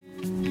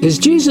Is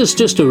Jesus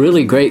just a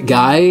really great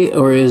guy,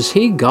 or is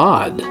he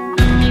God?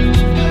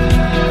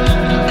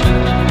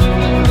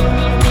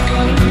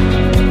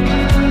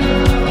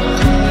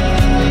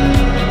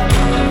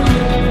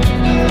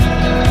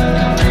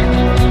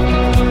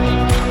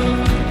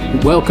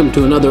 Welcome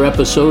to another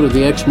episode of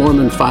the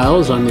Ex-Mormon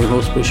Files. I'm your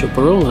host, Bishop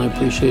Earl, and I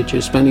appreciate you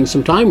spending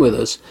some time with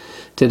us.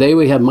 Today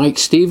we have Mike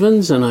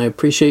Stevens, and I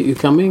appreciate you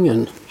coming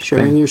and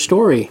sharing your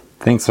story.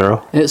 Thanks,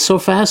 Earl. It's so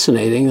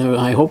fascinating.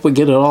 I hope we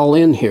get it all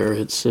in here.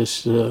 It's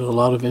just a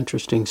lot of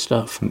interesting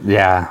stuff.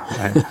 Yeah,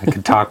 I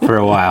could talk for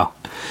a while.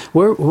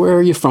 Where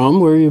are you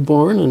from? Where are you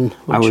born, and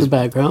what's your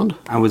background?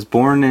 I was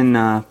born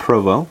in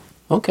Provo.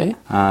 Okay.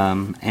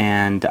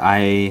 And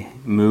I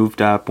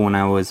moved up when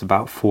I was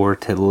about 4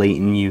 to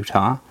Layton,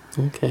 Utah.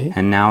 Okay.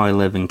 And now I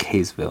live in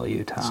Kaysville,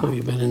 Utah. So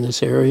you've been in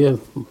this area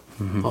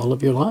all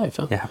of your life,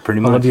 huh? Yeah,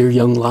 pretty much. All of your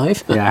young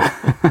life? Yeah.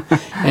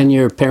 And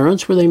your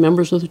parents, were they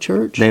members of the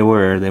church? They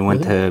were. They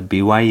went to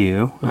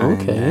BYU.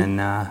 Okay.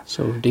 And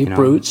so deep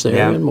roots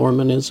there in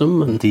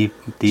Mormonism. And deep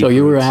so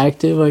you were roots.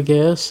 active, I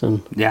guess?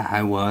 And Yeah,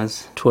 I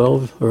was.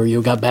 12, or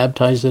you got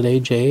baptized at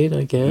age 8,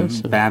 I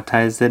guess?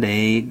 Baptized at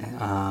 8.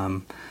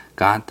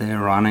 Got the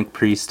Aaronic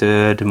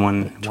priesthood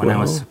when I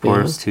was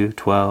supposed to,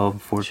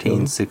 12,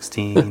 14,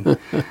 16.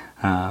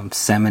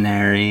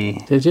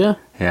 Seminary. Did you?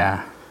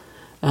 Yeah.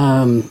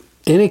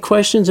 Any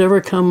questions ever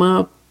come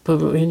up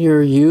in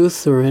your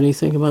youth or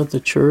anything about the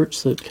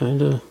church that kind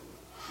of...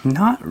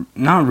 Not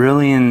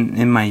really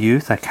in my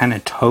youth. I kind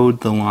of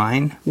towed the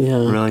line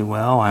really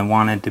well. I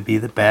wanted to be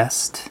the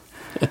best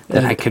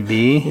that I could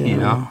be, you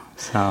know.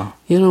 So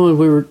and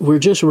we're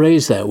just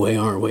raised that way,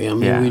 aren't we? I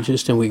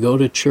mean, we go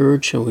to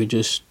church and we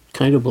just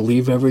kind of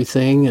believe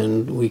everything,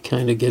 and we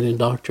kind of get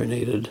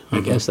indoctrinated.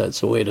 I guess that's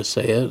the way to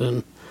say it.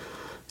 And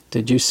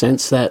did you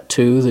sense that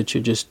too? That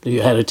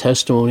you had a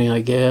testimony,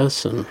 I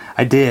guess, and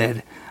I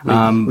did.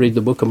 Read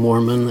the Book of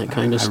Mormon, that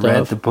kind of stuff. I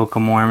read the Book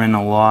of Mormon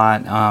a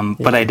lot,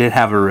 but I did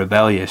have a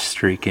rebellious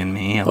streak in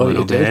me a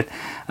little bit.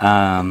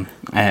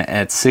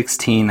 At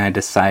 16, I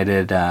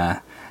decided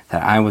that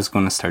I was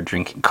going to start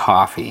drinking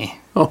coffee.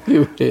 Oh,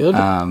 you did?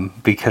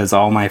 Because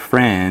all my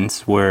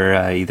friends were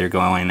either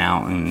going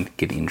out and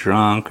getting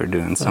drunk or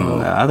doing some of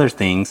the other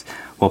things.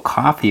 Well,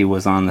 coffee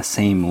was on the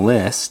same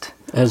list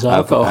as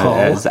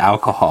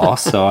alcohol.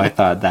 So I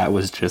thought that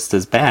was just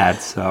as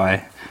bad.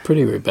 So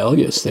pretty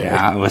rebellious there.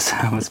 Yeah, I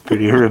was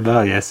pretty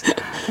rebellious.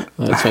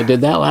 So did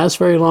that last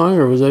very long,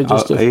 or was that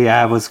just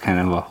Yeah, it was kind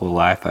of a whole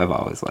life. I've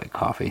always liked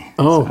coffee.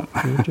 Oh,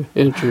 so.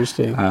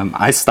 Interesting.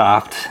 I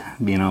stopped,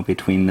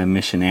 between the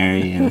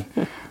missionary and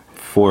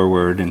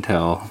forward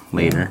until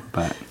later.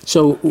 But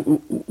so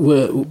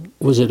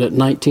was it at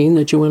 19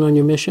 that you went on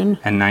your mission?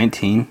 At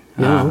 19.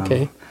 Yeah,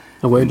 okay.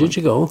 And where did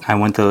you go? I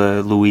went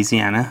to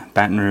Louisiana,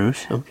 Baton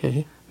Rouge.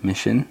 Okay.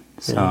 Mission.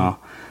 So...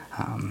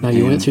 now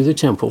you went through the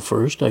temple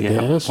first, I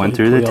guess. Went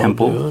through the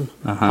temple.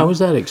 How was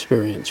that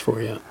experience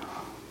for you?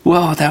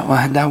 Well,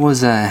 that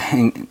was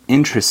an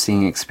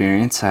interesting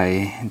experience.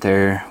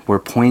 There were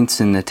points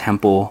in the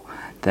temple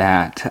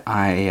that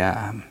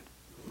I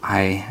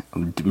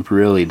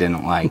really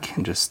didn't like,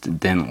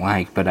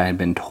 but I had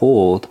been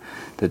told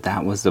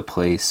that was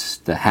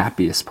the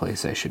happiest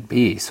place I should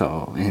be.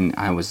 So, and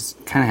I was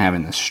kind of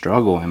having this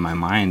struggle in my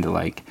mind,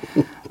 what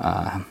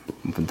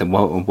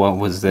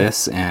was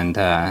this, and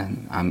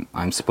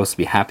I'm supposed to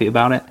be happy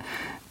about it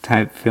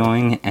type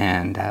feeling.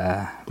 And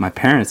my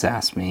parents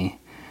asked me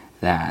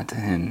that,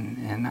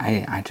 and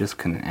I just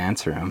couldn't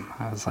answer them.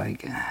 I was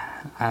like,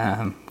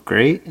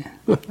 great.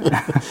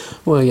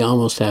 Well, you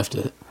almost have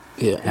to.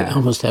 You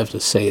almost have to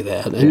say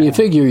that, and you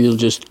figure you'll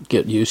just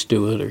get used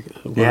to it or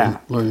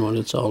learn what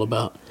it's all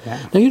about. Yeah.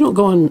 Now you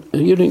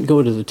didn't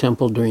go to the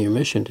temple during your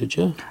mission, did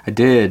you? I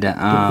did.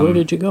 Where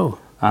did you go?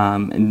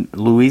 In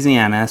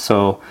Louisiana.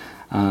 So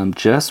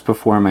just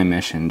before my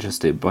mission,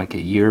 like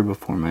a year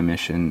before my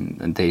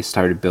mission, they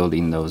started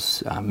building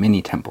those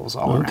mini temples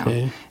all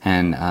around,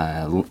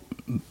 and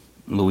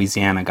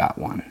Louisiana got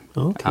one.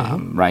 Okay.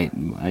 Right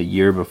a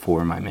year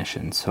before my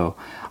mission, so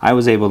I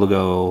was able to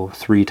go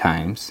 3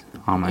 times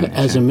on my mission.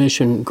 As a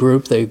mission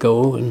group, they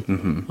go,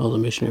 and all the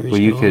missionaries.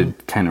 Well, you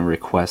could kind of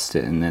request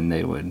it, and then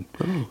they would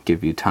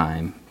give you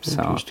time.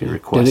 So if you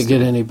request, did it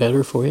get any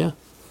better for you?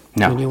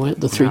 No. When you went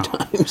the 3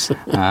 times?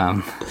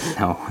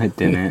 No, it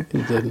didn't.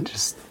 It didn't.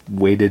 Just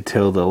waited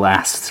till the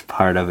last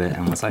part of it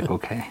and was like,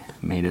 okay,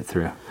 made it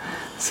through.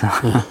 So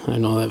I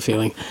know that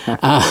feeling.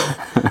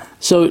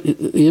 So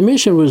the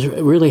mission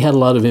really had a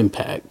lot of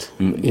impact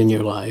in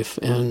your life,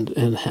 and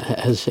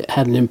has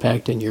had an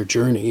impact in your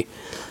journey.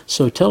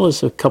 So tell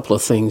us a couple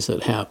of things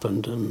that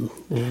happened.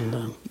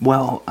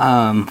 Well,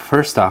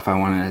 first off, I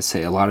wanted to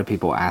say a lot of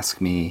people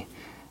ask me,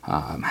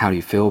 how do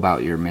you feel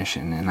about your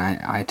mission? And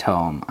I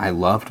tell them I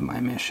loved my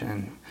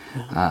mission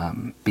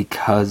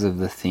because of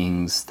the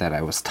things that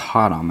I was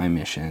taught on my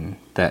mission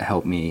that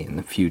helped me in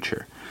the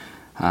future.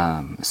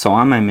 So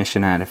on my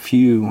mission, I had a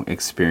few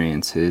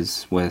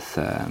experiences with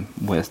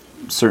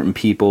certain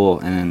people,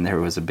 and then there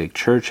was a big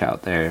church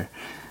out there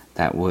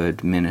that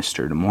would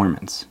minister to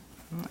Mormons,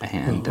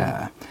 and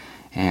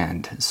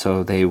And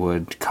so they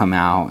would come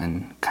out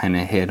and kind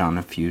of hit on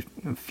a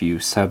few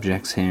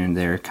subjects here and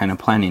there, kind of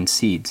planting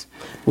seeds.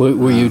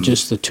 Were you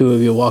just the two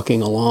of you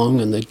walking along,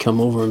 and they'd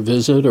come over and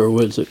visit, or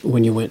was it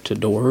when you went to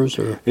doors,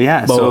 or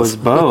yeah, both? So it was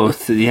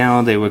both.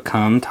 They would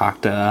come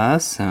talk to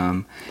us,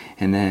 and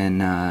then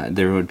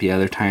there would be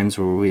other times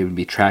where we would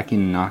be tracking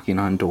and knocking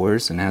on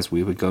doors, and as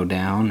we would go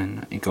down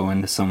and go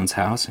into someone's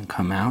house and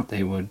come out,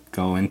 they would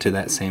go into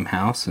that same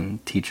house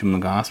and teach them the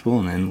gospel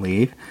and then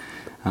leave.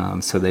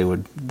 So they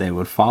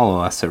would follow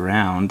us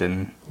around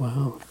and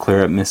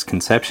clear up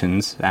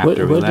misconceptions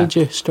after we left. What did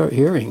you start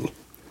hearing?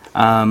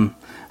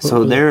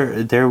 So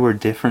there were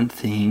different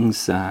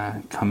things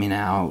coming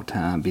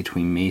out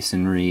between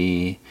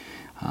Masonry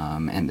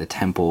and the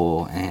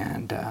temple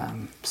and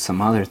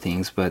some other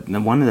things, but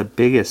one of the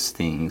biggest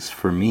things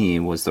for me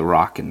was the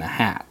rock in the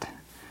hat.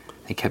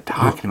 They kept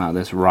talking about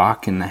this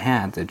rock in the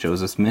hat that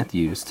Joseph Smith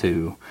used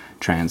to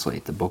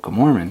translate the Book of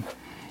Mormon.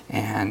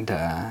 And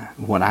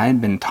what I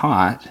had been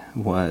taught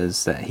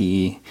was that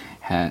he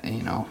had,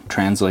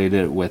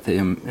 translated it with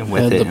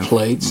the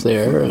plates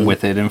there,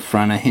 with it in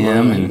front of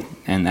him, right.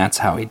 and that's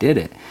how he did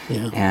it.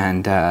 Yeah.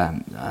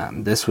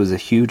 And this was a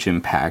huge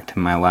impact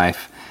in my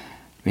life,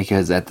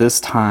 because at this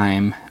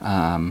time,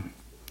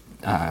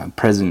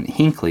 President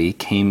Hinckley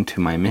came to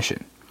my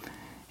mission,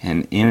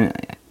 and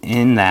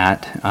in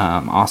that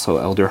also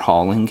Elder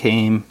Holland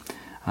came,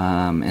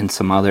 and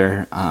some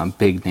other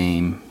big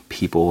name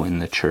people in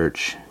the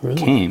church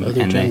came.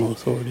 Other and general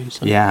authorities.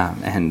 Huh? Yeah,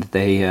 and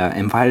they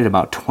invited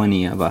about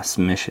 20 of us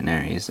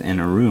missionaries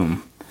in a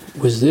room.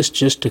 Was this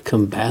just to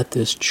combat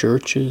this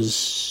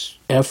church's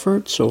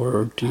efforts,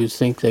 or do you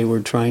think they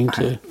were trying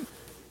to...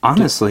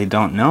 Honestly,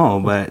 don't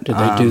know, but... Did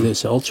they do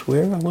this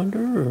elsewhere, I wonder?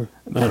 Or,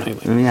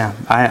 anyway. Yeah,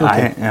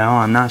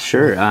 I'm not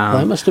sure.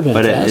 That must have been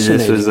but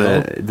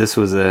fascinating. This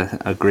was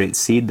a great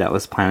seed that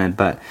was planted.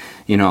 But,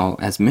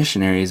 as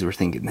missionaries, we're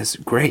thinking, this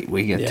is great.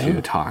 We get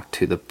to talk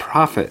to the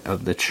prophet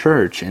of the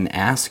church and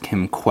ask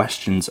him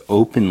questions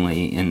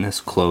openly in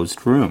this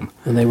closed room.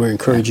 And they were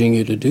encouraging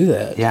you to do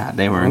that. Yeah,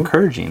 they were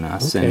encouraging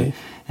us. Okay.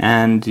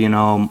 And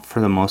for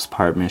the most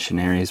part,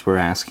 missionaries were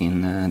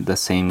asking the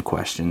same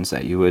questions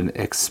that you would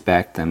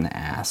expect them to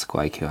ask,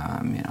 like,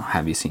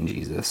 have you seen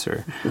Jesus,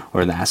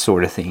 or that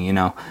sort of thing,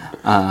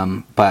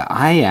 But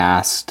I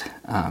asked,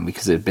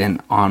 because it had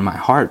been on my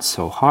heart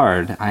so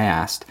hard, I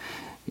asked,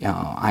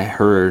 I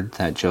heard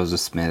that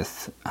Joseph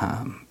Smith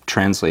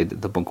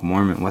translated the Book of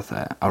Mormon with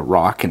a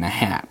rock and a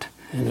hat.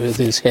 And with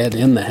his head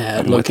in the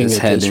hat, looking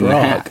at this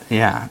rock.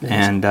 Yeah.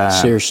 And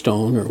seer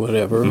stone or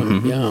whatever.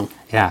 Mm-hmm. And,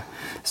 yeah.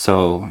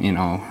 So,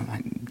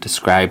 I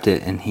described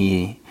it, and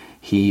he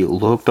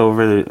looked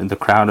over the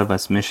crowd of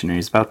us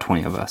missionaries, about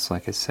 20 of us,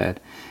 like I said,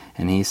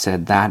 and he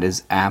said, that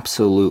is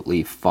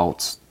absolutely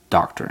false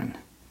doctrine.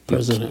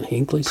 President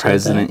Hinckley said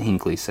President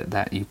Hinckley said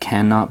that. You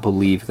cannot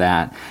believe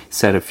that. He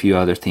said a few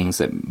other things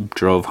that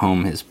drove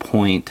home his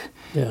point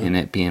in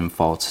it being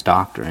false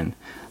doctrine.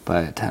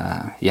 But,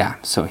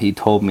 so he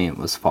told me it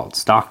was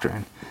false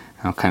doctrine.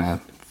 I'll kind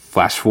of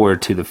flash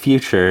forward to the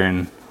future,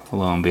 and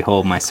lo and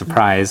behold, my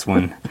surprise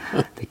when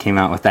they came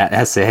out with that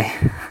essay.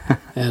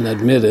 And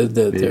admitted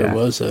that there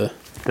was the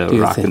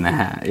rock in the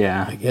hat,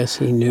 I guess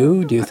he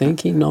knew. Do you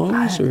think he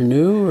knows or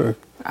knew? Or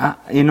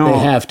they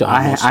have to.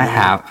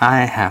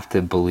 I have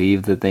to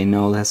believe that they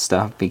know this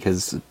stuff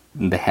because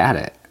they had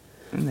it.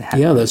 They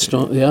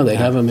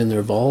have them in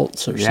their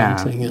vaults or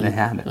something. And, they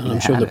had it. And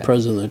I'm sure the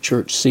president of the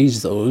church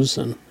sees those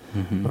and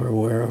are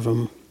aware of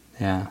them.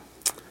 Yeah.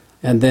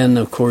 And then,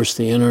 of course,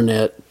 the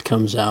internet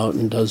comes out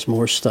and does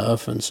more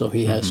stuff, and so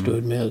he has to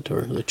admit,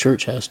 or the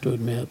church has to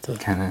admit, that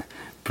kind of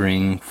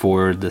bring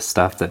forward the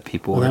stuff that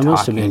people were talking about. That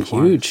must have been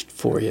huge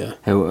for you.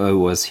 It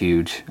was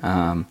huge.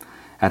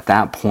 At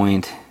that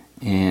point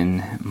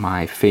in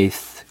my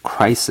faith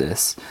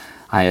crisis,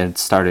 I had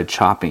started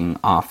chopping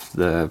off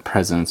the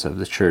presidents of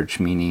the church,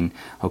 meaning,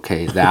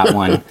 okay, that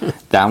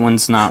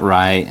one's not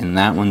right, and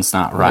that one's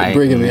not right.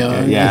 Brigham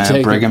Young.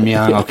 Yeah, Brigham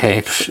Young.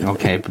 Okay,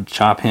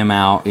 chop him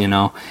out,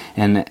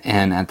 And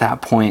at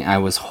that point, I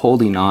was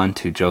holding on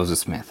to Joseph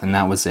Smith, and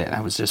that was it.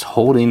 I was just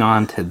holding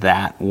on to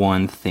that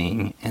one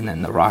thing, and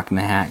then the rock in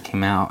the hat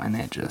came out, and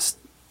it just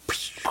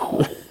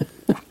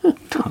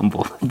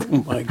tumbled.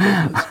 Oh my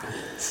goodness.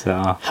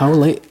 So, how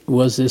late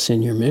was this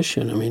in your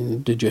mission? I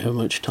mean, did you have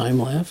much time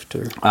left,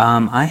 or?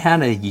 I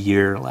had a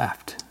year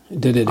left.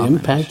 Did it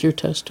impact your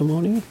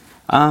testimony?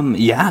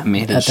 Yeah, it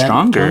made it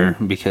stronger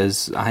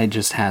because I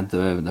just had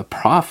the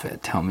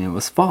prophet tell me it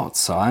was false.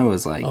 So I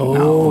was like,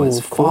 no, it's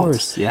false.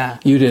 Course. Yeah.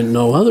 You didn't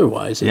know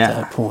otherwise at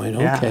that point.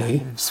 Okay.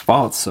 Yeah, it's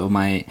false. So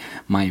my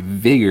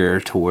vigor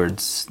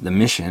towards the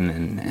mission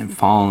and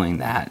following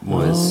that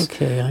was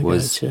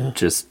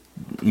just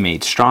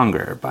made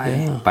stronger by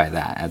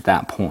that at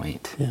that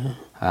point. Yeah.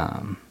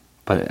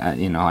 But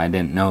I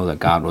didn't know that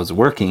God was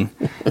working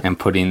and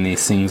putting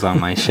these things on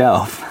my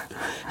shelf.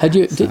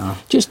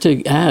 Just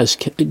to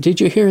ask,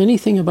 did you hear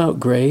anything about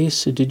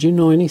grace? Did you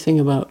know anything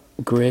about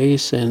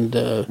grace and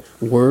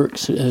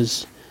works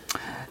as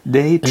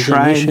a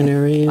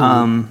missionary?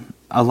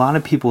 A lot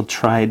of people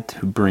tried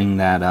to bring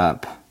that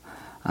up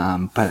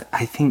But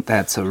I think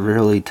that's a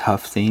really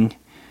tough thing.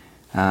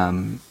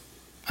 I'm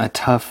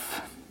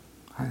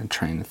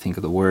trying to think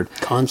of the word.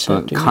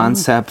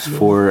 Concepts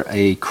for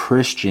a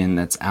Christian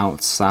that's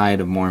outside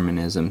of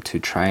Mormonism to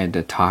try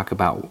to talk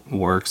about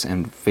works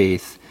and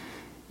faith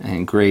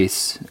and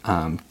grace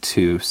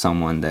to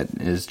someone that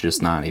is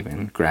just not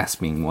even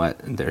grasping what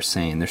they're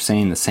saying. They're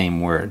saying the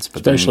same words,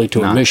 but especially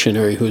to a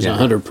missionary who's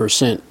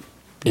 100%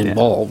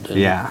 involved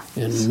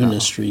in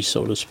ministry,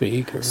 so to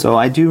speak. So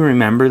I do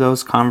remember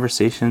those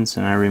conversations,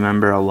 and I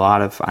remember a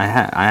lot of. I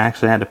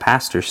actually had a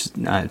pastor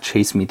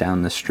chase me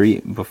down the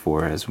street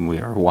before as we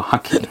were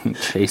walking.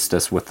 Chased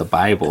us with the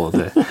Bible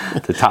to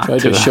talk try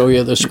to show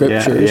you the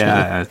scriptures.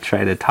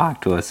 Try to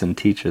talk to us and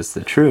teach us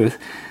the truth.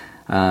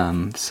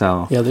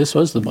 This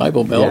was the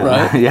Bible Belt,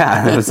 right?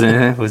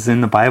 It was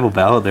in the Bible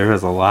Belt. There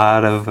was a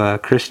lot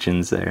of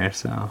Christians there.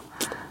 So,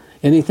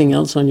 anything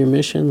else on your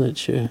mission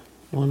that you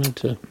wanted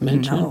to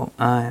mention? No,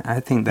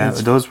 I think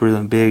those were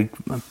the big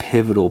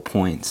pivotal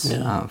points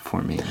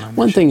for me.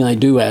 One thing I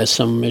do ask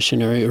some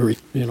missionary, or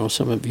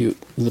some of you,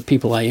 the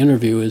people I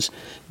interview, is,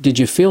 did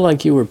you feel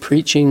like you were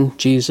preaching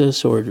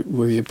Jesus, or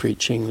were you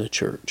preaching the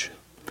church?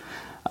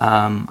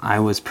 I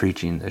was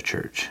preaching the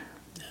church.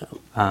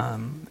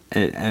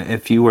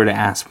 If you were to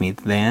ask me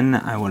then,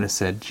 I would have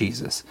said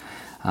Jesus.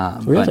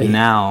 Really?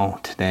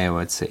 But today, I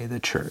would say the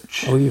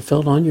church. Oh, you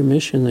felt on your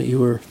mission that you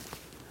were...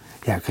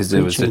 Yeah, because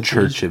it was the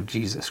Church of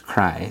Jesus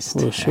Christ.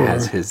 Well, sure. It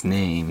has his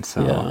name,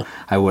 so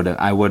I would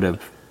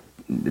have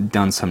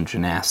done some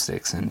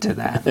gymnastics into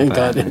that.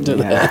 Got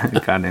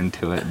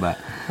into it, but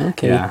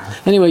okay. Yeah.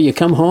 Anyway, you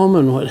come home,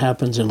 and what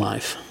happens in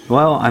life?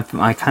 Well,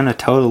 I kind of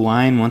toe the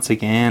line once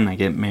again. I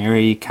get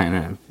married kind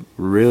of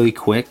really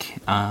quick,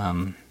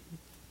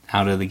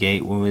 out of the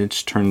gate,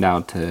 which turned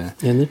out to...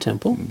 In the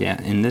temple?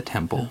 Yeah, in the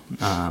temple.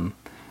 Yeah.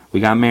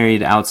 We got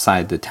married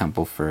outside the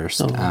temple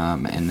first,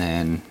 and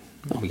then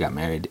we got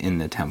married in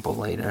the temple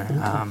later.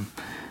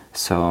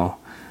 Okay.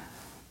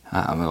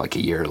 Like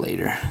a year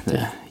later,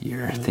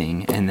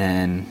 thing. And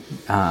then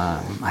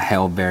I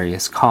held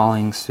various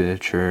callings to the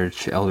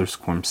church: Elders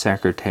Quorum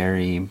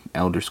Secretary,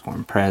 Elders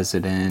Quorum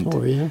President.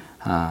 Oh, yeah.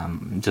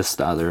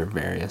 Just other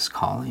various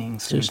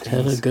callings. Just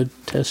had a good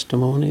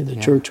testimony. The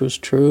church was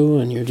true,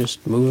 and you're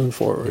just moving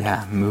forward.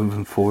 Yeah,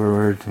 moving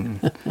forward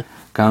and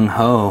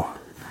gung-ho,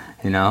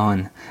 and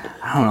I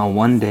don't know,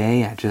 one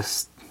day I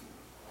just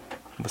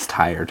was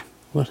tired.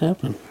 What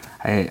happened?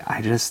 I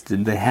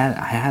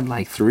had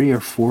like 3 or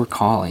 4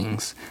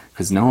 callings,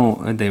 because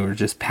they were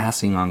just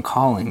passing on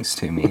callings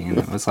to me, and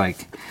it was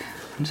like,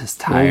 I'm just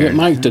tired. Well, get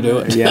Mike to do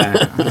it.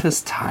 Yeah, I'm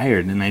just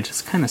tired, and I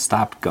just kind of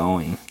stopped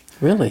going.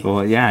 Really?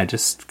 Well, yeah, I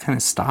just kind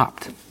of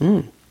stopped.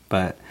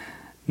 But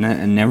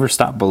I never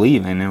stopped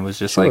believing. It was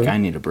just like, I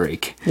need a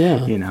break.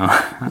 Yeah.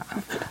 I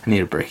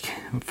need a break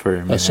for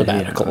a minute. A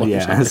sabbatical.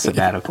 A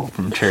sabbatical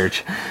from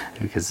church,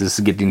 because this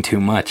is getting too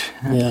much.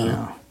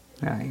 Yeah.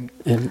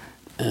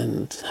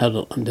 And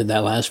how did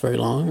that last very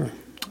long? Or?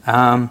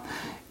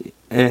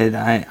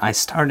 I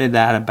started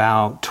at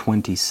about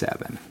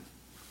 27.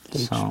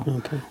 So,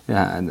 okay.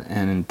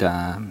 And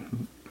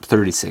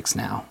 36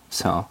 now.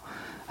 So,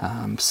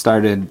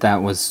 that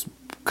was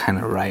kind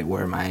of right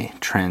where my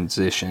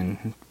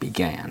transition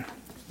began.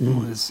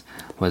 Was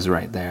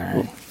right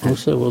there.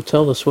 Well,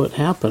 tell us what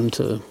happened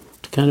to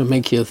kind of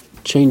make you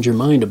change your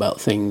mind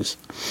about things.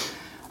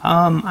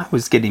 I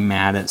was getting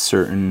mad at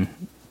certain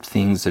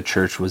things the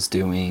church was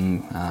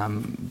doing,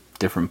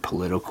 different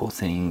political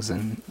things,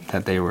 and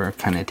that they were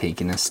kind of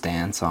taking a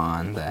stance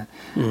on that.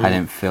 I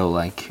didn't feel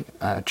like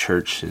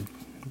church should,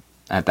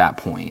 at that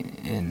point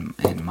in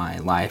my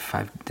life,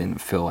 I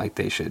didn't feel like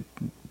they should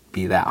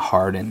be that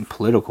hard in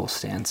political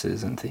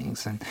stances and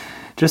things, and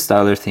just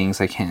other things.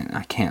 I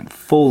can't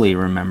fully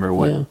remember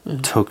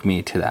what took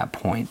me to that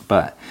point,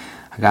 but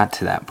I got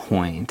to that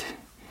point,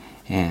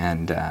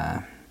 and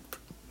a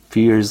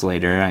few years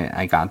later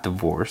I got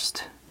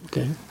divorced.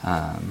 Okay.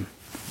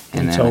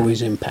 And it's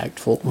always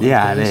impactful.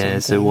 Yeah, it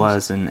is. It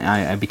was, and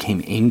I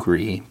became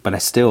angry, but I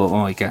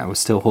was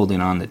still holding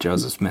on to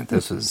Joseph Smith.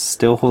 This was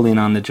still holding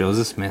on to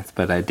Joseph Smith,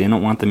 but I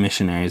didn't want the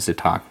missionaries to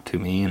talk to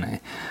me, and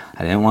I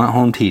didn't want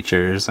home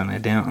teachers, and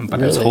I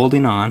was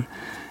holding on,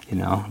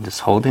 just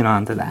holding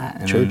on to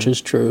that. And church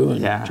is true,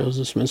 and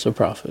Joseph Smith's a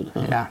prophet.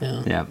 Huh?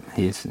 Yeah.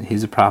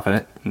 He's a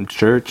prophet in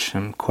church.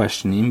 I'm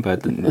questioning,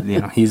 but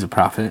he's a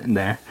prophet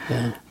there.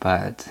 Yeah.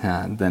 But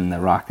then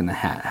the rock and the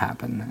hat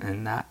happened,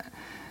 and that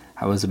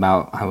I was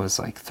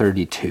like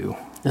 32.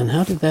 And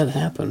how did that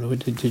happen?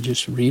 Did you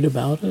just read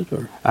about it,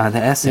 or the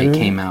essay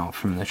came out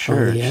from the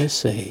church? Oh, the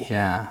essay.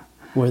 Yeah.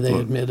 Where they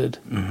admitted.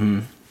 Mm-hmm.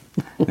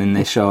 And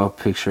they show a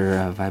picture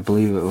of, I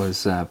believe it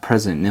was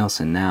President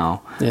Nilsson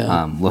now,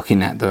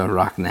 looking at the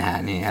rock and the hat,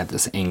 and he had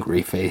this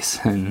angry face.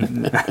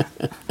 And that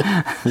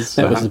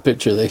was the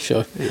picture they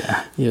showed.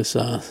 Yeah. You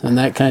saw, and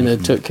that kind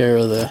of took care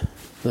of the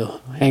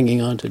hanging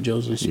on to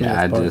Joseph Smith.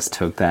 Yeah, I part. just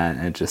took that,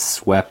 and it just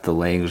swept the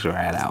legs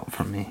right out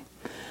from me.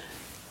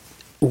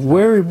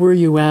 Where were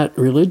you at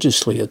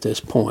religiously at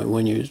this point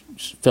when you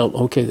felt,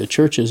 okay, the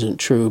church isn't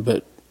true,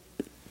 but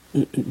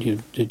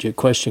did you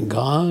question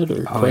God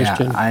or Oh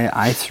question? yeah,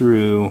 I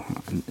threw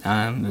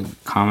the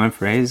common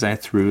phrase. I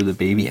threw the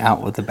baby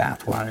out with the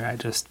bathwater. I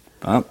just,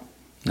 oh,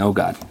 no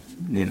God,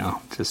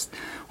 just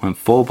went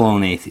full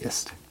blown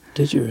atheist.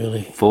 Did you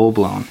really? Full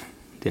blown,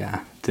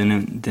 yeah.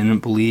 Didn't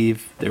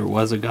believe there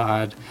was a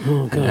God.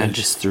 Oh And I gosh.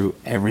 just threw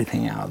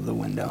everything out of the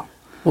window.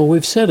 Well,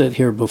 we've said it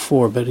here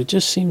before, but it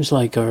just seems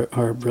like our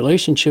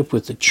relationship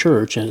with the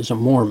church as a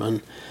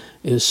Mormon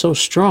is so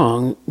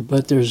strong,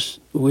 but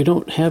we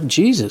don't have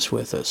Jesus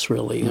with us,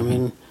 really. I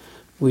mean,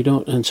 we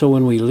don't, and so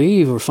when we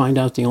leave or find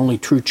out the only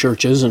true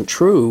church isn't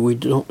true, we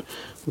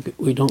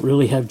don't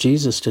really have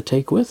Jesus to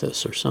take with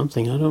us or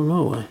something. I don't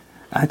know.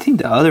 I think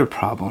the other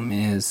problem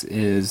is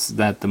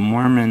that the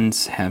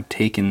Mormons have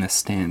taken the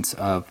stance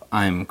of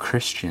I'm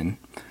Christian.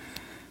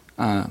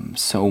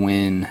 So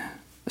when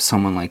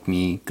someone like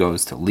me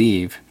goes to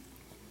leave,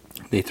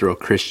 they throw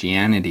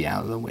Christianity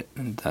out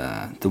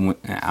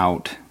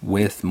out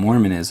with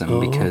Mormonism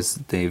because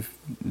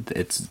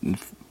it's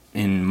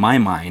in my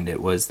mind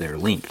they're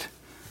linked.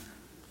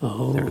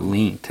 Oh. They're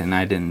linked, and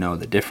I didn't know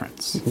the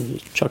difference. You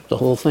just chucked the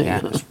whole thing.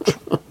 Yeah,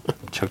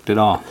 chucked it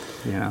all.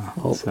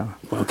 So.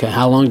 Okay,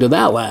 how long did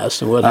that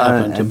last, and what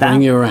happened to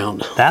bring you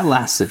around? That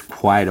lasted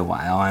quite a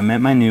while. I met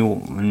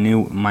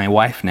my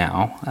wife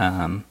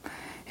now,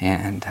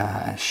 and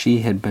she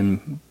had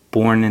been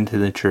born into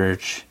the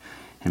church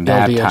and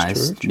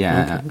baptized. Church?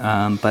 Yeah,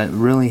 Okay. but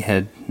really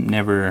had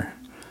never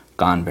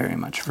gone very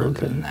much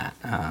further than that.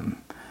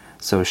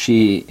 So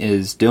she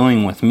is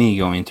dealing with me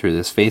going through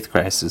this faith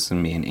crisis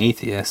and being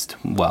atheist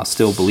while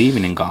still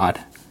believing in God.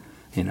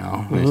 In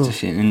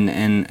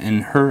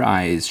her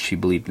eyes, she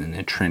believed in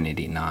the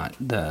Trinity, not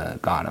the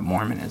God of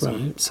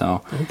Mormonism. Right.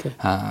 So, Okay.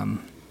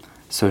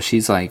 So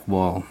she's like,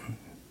 well,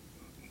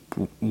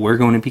 we're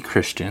going to be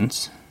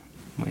Christians,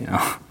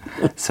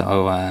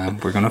 so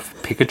we're going to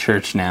pick a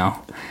church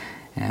now,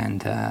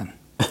 and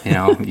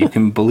you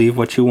can believe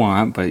what you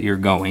want, but you're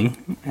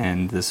going,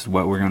 and this is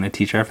what we're going to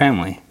teach our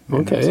family.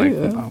 And Okay. it's like,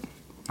 Yeah.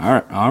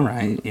 all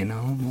right,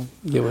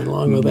 You went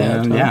along with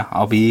that. Huh? Yeah,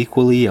 I'll be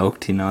equally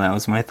yoked. That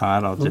was my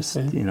thought. I'll just,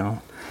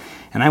 and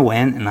I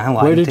went and I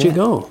liked it. Where did you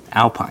go?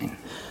 Alpine.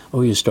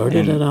 Oh, you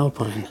started at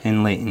Alpine.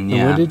 In Layton, And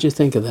yeah. what did you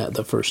think of that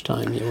the first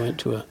time you went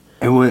to a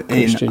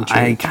Christian church?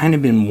 I kind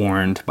of been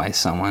warned by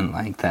someone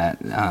like that.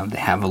 They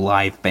have a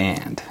live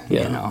band,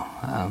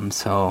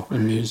 so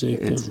and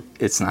music?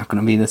 It's not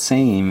going to be the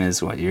same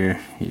as what you're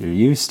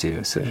used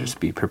to. So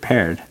just be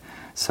prepared.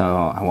 So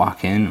I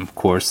walk in. Of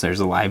course,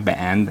 there's a live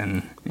band,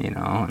 and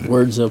and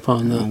words up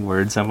on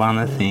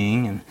the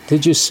thing. And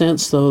did you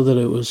sense though that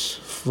it was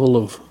full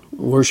of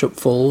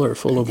worshipful or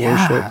full of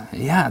worship?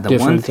 Yeah. The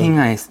one thing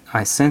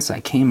I sensed, I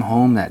came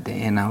home that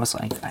day and I was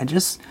like, I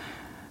just,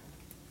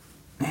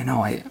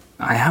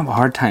 I have a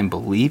hard time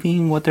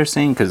believing what they're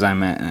saying because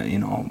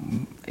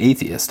I'm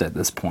atheist at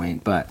this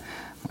point, but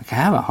I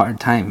have a hard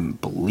time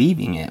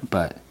believing it.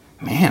 But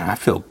man, I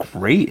feel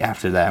great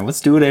after that.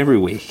 Let's do it every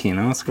week.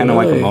 It's kind of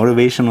like a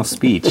motivational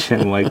speech,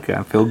 and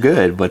I feel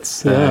good.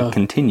 Let's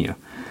continue.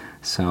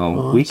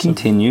 So we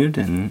continued,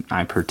 and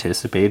I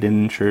participated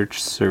in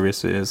church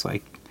services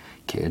like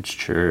kids'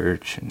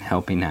 church and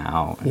helping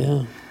out,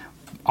 and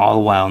all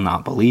the while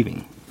not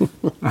believing.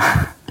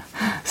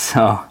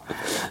 So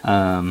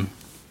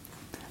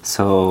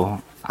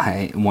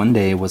I one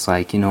day was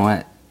like, you know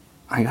what,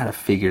 I got to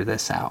figure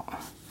this out,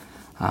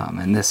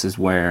 and this is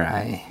where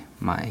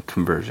my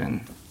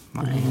conversion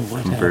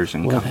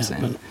comes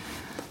in.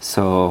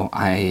 So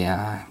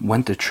I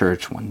went to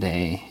church one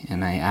day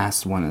and I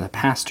asked one of the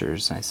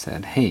pastors. I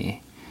said,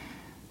 "Hey,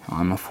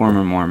 I'm a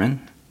former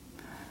Mormon.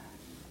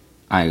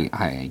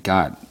 I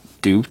got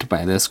duped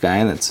by this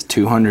guy that's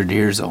 200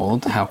 years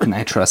old. How can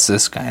I trust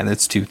this guy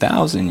that's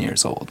 2,000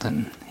 years old?"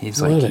 And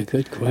he's like, "What a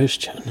good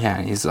question."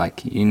 Yeah, he's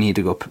like, "You need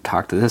to go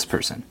talk to this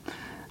person."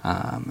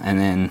 And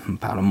then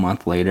about a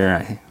month later,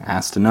 I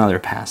asked another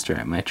pastor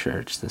at my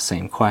church the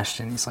same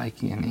question. He's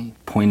like, and he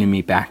pointed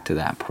me back to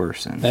that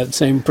person. That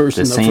same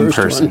person, the same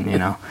person,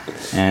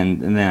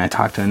 And then I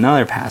talked to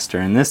another pastor,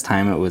 and this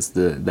time it was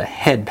the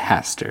head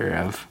pastor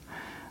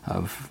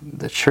of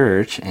the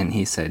church, and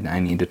he said, I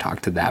need to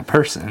talk to that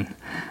person.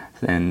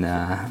 And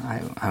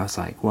I was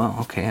like, well,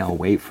 okay, I'll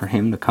wait for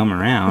him to come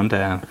around,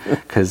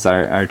 because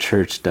our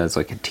church does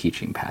like a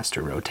teaching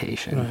pastor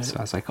rotation. Right. So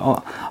I was like,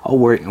 oh, I'll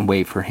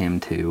wait for him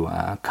to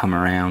come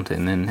around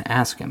and then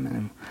ask him.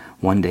 And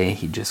one day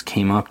he just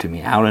came up to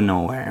me out of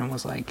nowhere and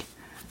was like,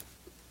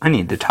 I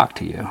need to talk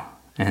to you.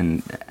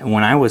 And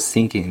when I was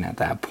thinking at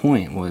that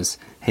point was,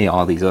 hey,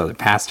 all these other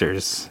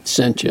pastors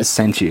sent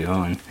you.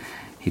 And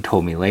he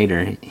told me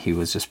later he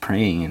was just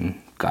praying and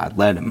God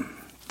led him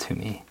to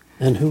me.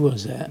 And who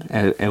was that?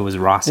 It was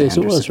Ross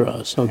Anderson. It was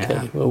Ross. Okay.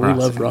 Yeah, well, we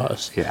love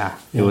Ross. Yeah,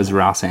 it was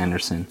Ross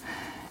Anderson.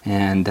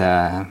 And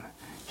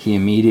he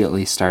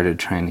immediately started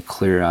trying to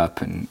clear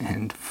up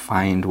and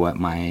find what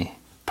my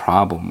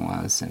problem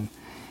was. And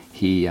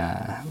he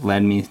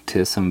led me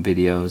to some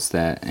videos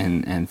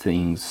and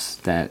things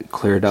that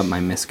cleared up my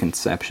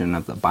misconception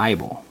of the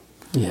Bible.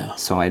 Yeah.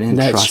 So I didn't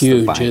trust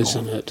the Bible. That's huge,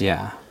 isn't it?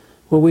 Yeah.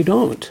 Well, we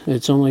don't.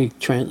 It's only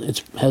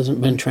it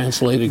hasn't been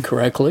translated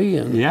correctly,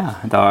 and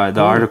the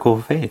article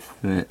of faith.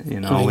 You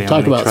know, we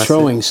talk about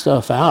throwing it.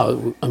 Stuff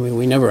out. I mean,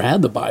 we never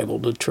had the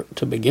Bible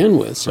to begin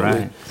with,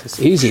 so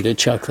it's easy to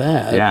chuck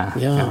that.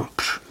 Yeah.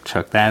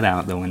 Chuck that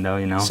out the window.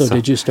 You know. So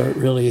did you start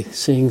really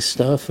seeing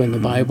stuff in the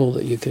Bible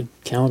that you could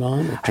count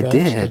on? Or trust? I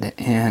did,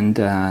 and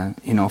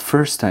you know,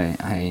 first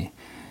I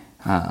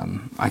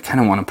kind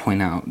of want to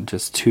point out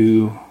just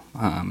two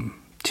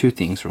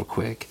things real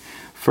quick.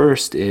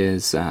 First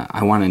is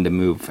I wanted to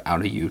move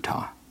out of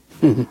Utah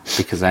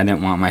because I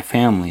didn't want my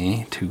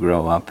family to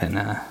grow up in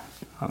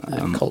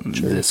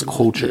this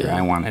culture. Yeah.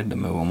 I wanted to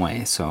move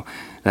away. So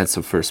that's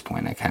the first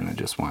point I kind of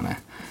just want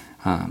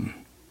to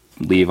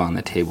leave on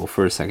the table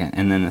for a second.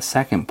 And then the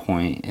second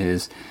point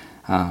is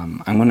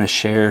I'm going to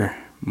share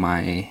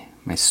my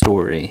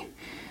story.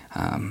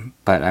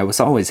 But I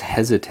was always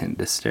hesitant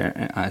to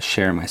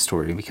share my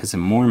story because in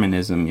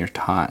Mormonism you're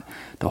taught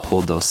to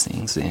hold those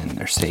things in.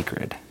 They're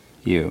sacred.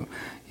 You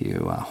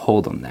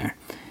hold them there,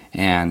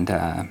 and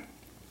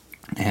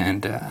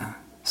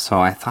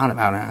so I thought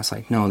about it. And I was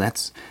like, no,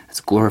 that's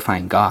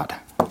glorifying God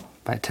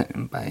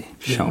by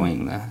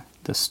showing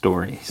the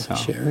story. So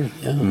sharing,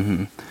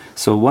 yeah.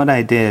 So what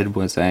I did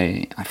was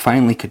I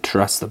finally could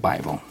trust the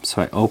Bible.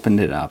 So I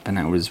opened it up and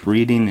I was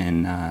reading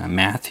in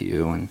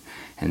Matthew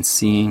and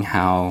seeing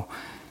how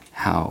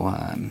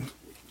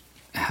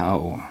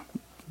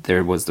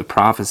there was the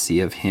prophecy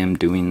of him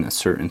doing a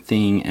certain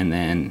thing and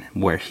then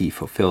where he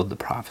fulfilled the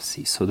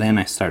prophecy. So then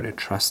I started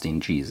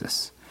trusting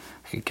Jesus.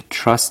 I could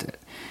trust it.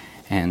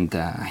 And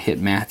I hit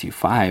Matthew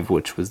 5,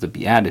 which was the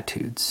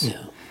Beatitudes.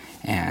 Yeah.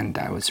 And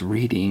I was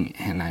reading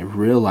and I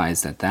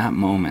realized at that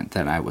moment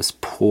that I was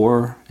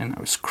poor and I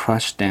was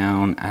crushed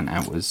down and I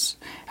was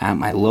at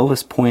my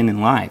lowest point in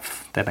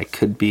life that I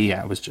could be.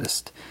 I was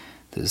just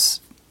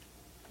this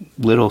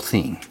little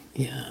thing.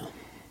 Yeah.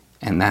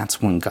 And that's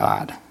when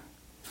God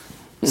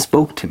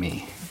spoke to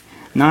me,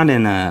 not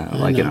in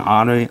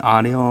an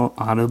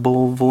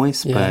audible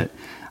voice, but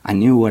I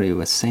knew what he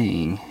was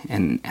saying.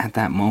 And at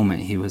that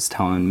moment, he was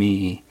telling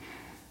me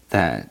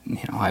that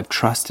I've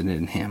trusted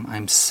in him,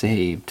 I'm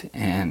saved,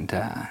 and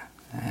that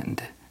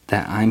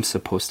I'm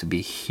supposed to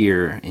be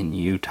here in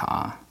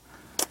Utah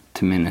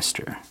to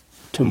minister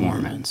to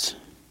Mormons.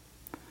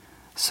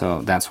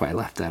 So that's why I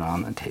left that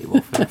on the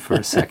table for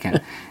a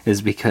second,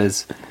 is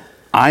because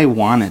I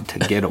wanted to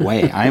get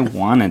away. I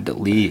wanted to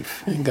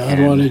leave. And God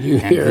wanted you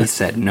here. And he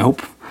said,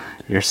 nope,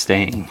 you're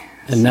staying.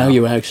 And now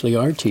you actually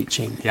are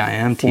teaching. Yeah, I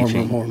am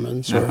teaching. Former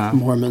Mormons or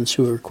Mormons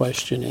who are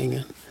questioning.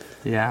 And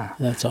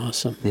that's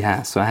awesome.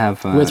 Yeah, so I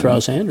have... with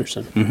Ross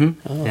Anderson. Mm-hmm.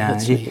 Oh,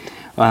 that's neat.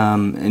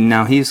 And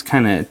now he's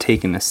kind of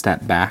taken a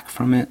step back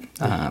from it.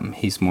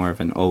 He's more of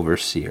an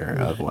overseer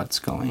of what's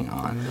going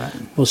on. But.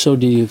 Well, so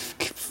do you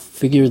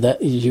figure that,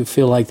 did you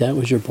feel like that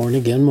was your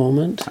born-again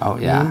moment? Oh,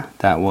 yeah.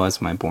 That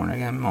was my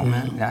born-again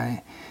moment.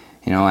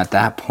 At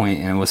that point,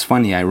 and it was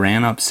funny, I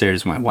ran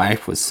upstairs, my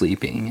wife was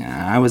sleeping.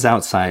 I was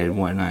outside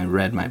when I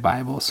read my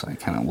Bible, so I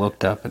kind of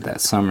looked up at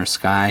that summer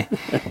sky,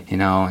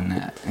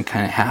 and it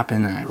kind of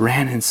happened, and I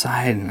ran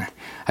inside, and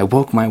I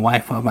woke my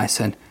wife up. I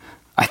said,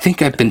 I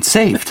think I've been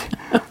saved.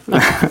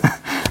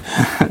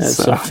 That's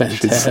so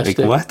fantastic. She's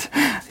like, what?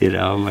 But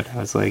I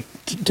was like...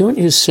 Don't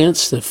you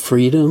sense the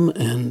freedom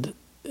and...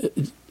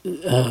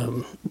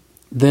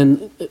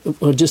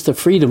 just the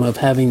freedom of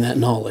having that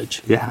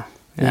knowledge. Yeah.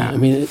 I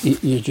mean,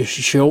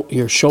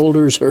 your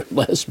shoulders are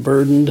less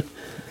burdened.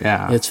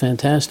 Yeah. It's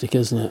fantastic,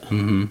 isn't it?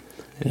 Mm-hmm.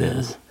 It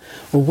is.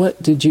 Well,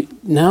 what did you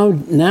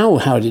now?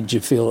 How did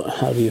you feel?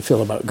 How do you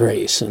feel about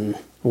grace and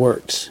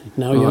works?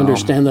 Now you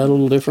understand that a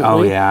little differently.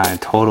 Oh yeah, I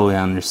totally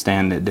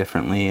understand it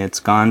differently. It's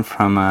gone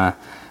from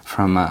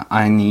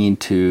I need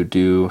to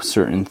do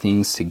certain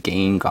things to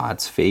gain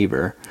God's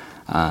favor.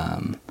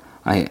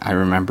 I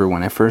remember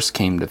when I first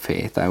came to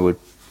faith, I would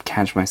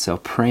catch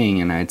myself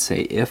praying and I'd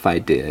say, if I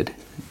did.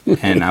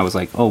 And I was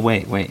like, oh,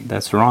 wait,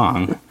 that's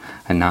wrong.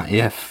 And not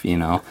if,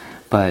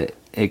 But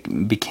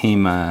it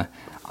became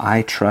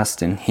I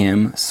trust in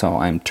him, so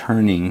I'm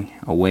turning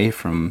away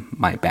from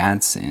my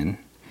bad sin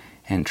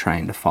and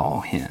trying to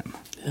follow him.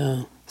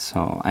 Yeah.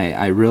 So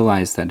I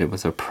realized that it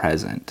was a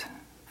present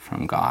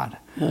from God.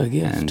 A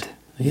gift. And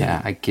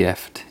a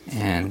gift.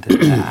 And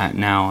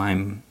now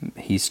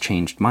he's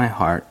changed my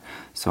heart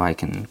so I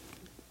can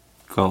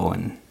go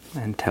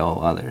and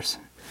tell others.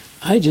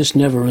 I just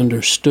never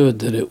understood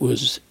that it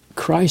was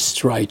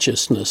Christ's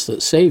righteousness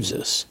that saves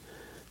us.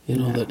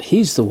 That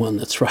he's the one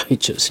that's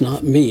righteous,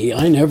 not me.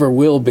 I never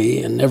will be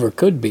and never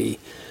could be.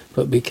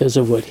 But because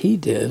of what he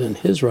did and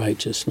his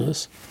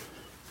righteousness,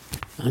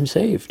 I'm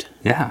saved.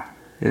 Yeah,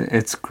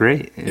 it's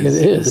great. It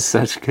is. It's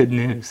such good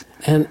news.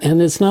 And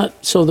it's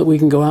not so that we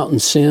can go out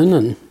and sin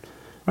and...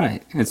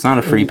 Right. It's not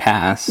a free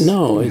pass.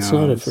 No, it's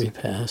not a free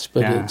pass,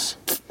 but it's...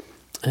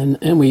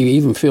 And we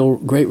even feel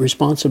great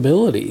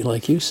responsibility,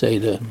 like you say,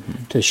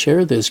 to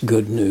share this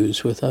good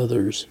news with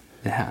others.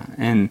 Yeah,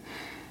 and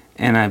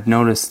I've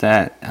noticed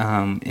that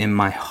in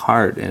my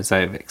heart as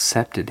I've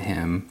accepted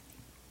him,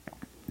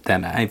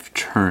 that I've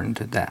turned,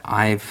 that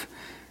I've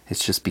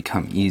it's just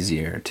become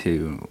easier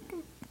to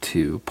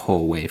pull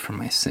away from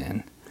my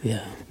sin.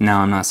 Yeah.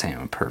 Now, I'm not saying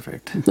I'm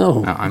perfect.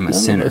 No, I'm a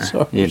sinner.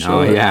 You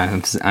know, sure. yeah,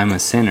 I'm a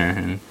sinner,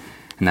 and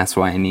that's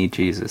why I need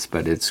Jesus.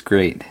 But it's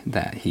great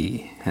that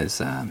He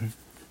has,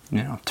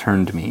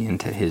 turned me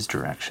into His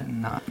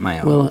direction, not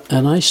my own. Well,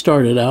 and I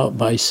started out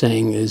by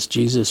saying, is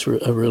Jesus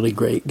a really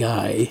great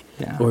guy,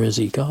 or is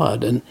He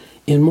God? And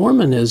in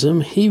Mormonism,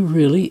 He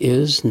really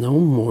is no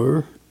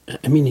more.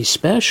 I mean, He's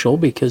special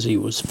because He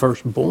was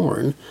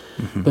firstborn,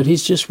 but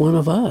He's just one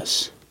of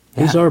us.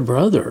 Yeah. He's our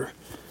brother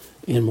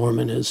in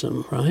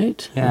Mormonism,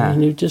 right? Yeah. I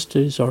mean,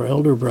 he's our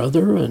elder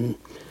brother, and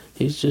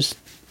he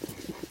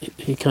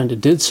kind of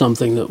did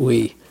something that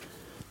we,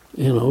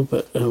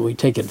 but we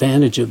take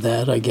advantage of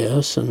that, I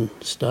guess, and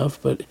stuff,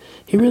 but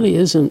He really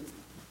isn't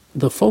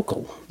the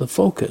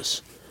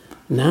focus.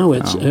 Now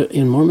it's,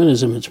 in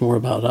Mormonism, it's more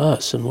about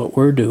us and what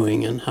we're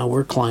doing and how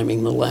we're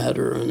climbing the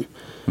ladder and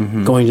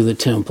going to the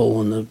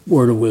temple and the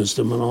word of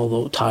wisdom and all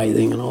the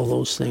tithing and all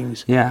those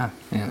things. Yeah,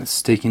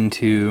 sticking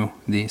to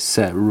the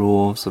set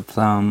rules of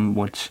thumb,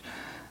 which,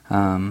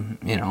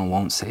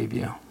 won't save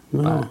you.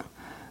 No.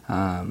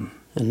 And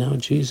now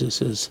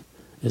Jesus is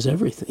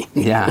everything.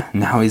 Yeah,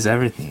 now He's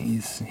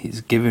everything.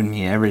 He's given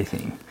me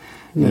everything.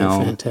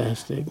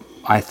 Fantastic.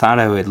 I thought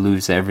I would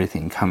lose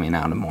everything coming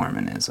out of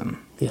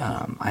Mormonism.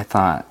 Yeah. I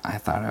thought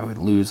I would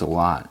lose a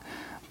lot,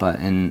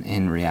 but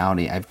in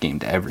reality, I've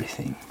gained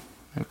everything.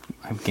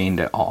 I've gained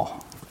it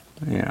all,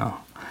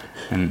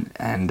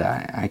 and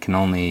I can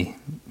only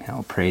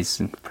praise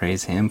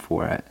Him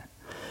for it.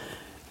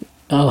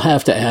 I'll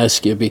have to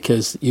ask you,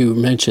 because you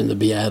mentioned the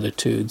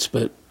Beatitudes,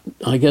 but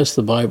I guess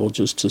the Bible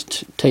just has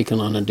taken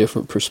on a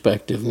different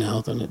perspective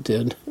now than it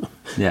did.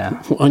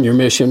 Yeah. On your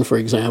mission, for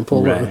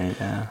example. Right.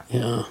 Yeah.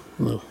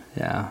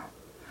 Yeah.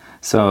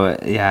 So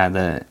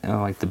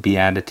the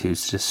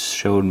Beatitudes just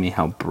showed me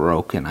how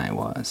broken I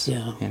was.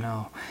 Yeah.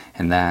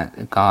 And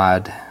that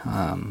God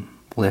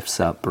lifts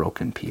up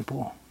broken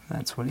people.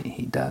 That's what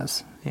He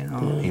does.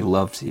 He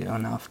loves you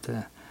enough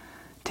to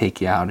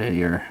take you out of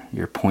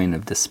your point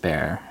of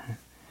despair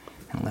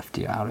and lift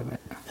you out of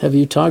it. Have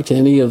you talked to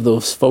any of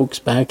those folks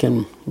back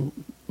in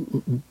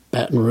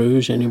Baton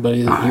Rouge?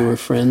 Anybody that you were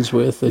friends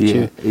with?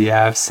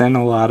 Yeah, I've sent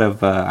a lot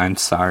of I'm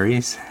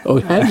sorries. Oh,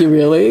 have you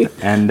really?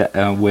 And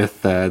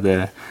with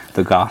the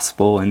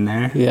gospel in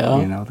there.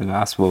 Yeah. The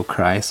gospel of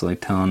Christ,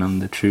 like telling them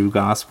the true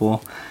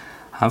gospel.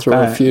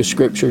 Throw a few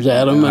scriptures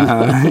at them.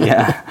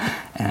 Yeah.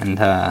 And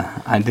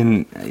I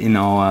didn't,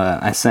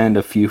 I sent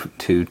a few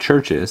to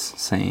churches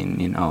saying,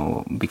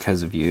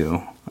 because of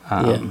you,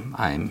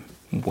 I'm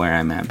where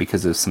I'm at.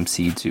 Because of some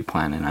seeds you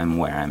planted, I'm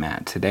where I'm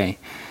at today.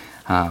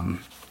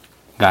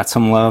 Got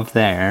some love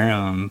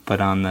there, but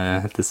on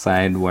the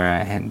side where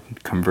I had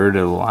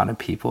converted a lot of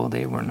people,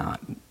 they were not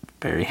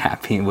very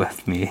happy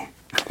with me.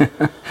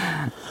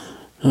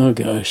 Oh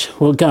gosh.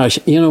 Well, gosh,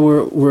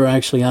 we're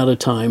actually out of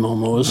time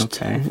almost.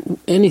 Okay.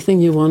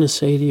 Anything you want to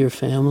say to your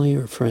family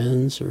or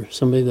friends or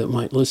somebody that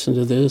might listen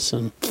to this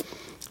and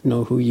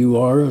know who you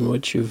are and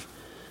what you've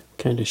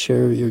kind of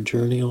share your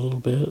journey a little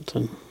bit?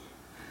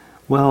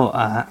 Well,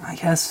 I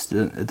guess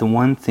the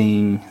one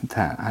thing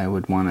that I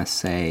would want to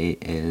say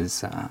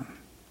is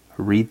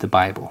read the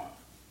Bible.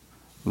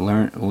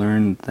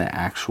 Learn the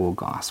actual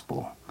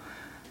gospel.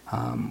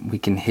 We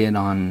can hit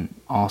on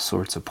all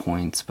sorts of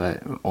points,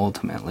 but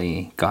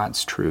ultimately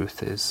God's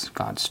truth is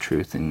God's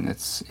truth, and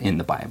it's in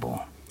the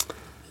Bible.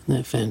 Isn't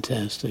that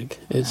fantastic?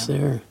 It's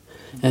there.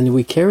 And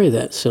we carry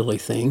that silly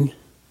thing.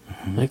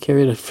 Mm-hmm. I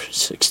carried it for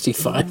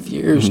 65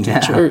 years to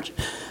church.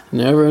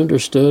 Never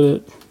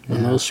understood it.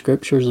 And those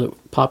scriptures that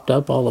popped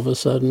up all of a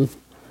sudden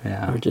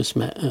are just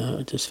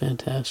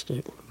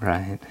fantastic.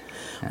 Right.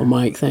 Yeah. Well,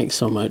 Mike, thanks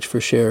so much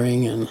for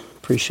sharing, and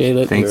appreciate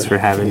it. Thanks for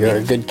having me. You're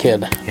a good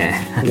kid.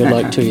 Yeah. Good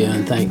luck to you,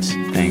 and thanks.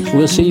 Thanks.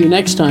 We'll see you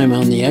next time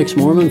on the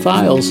Ex-Mormon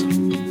Files.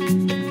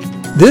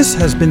 This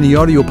has been the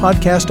audio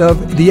podcast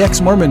of The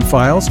Ex-Mormon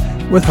Files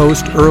with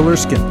host Earl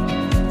Erskine.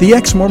 The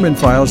Ex-Mormon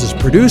Files is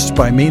produced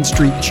by Main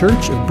Street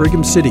Church of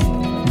Brigham City.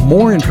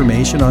 More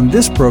information on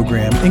this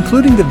program,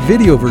 including the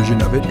video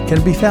version of it,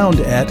 can be found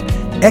at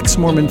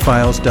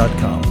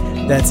exmormonfiles.com.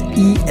 That's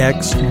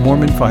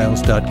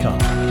exmormonfiles.com.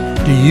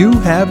 Do you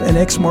have an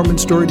ex-Mormon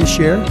story to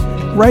share?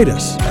 Write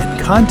us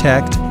at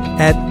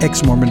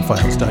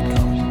contact@exmormonfiles.com.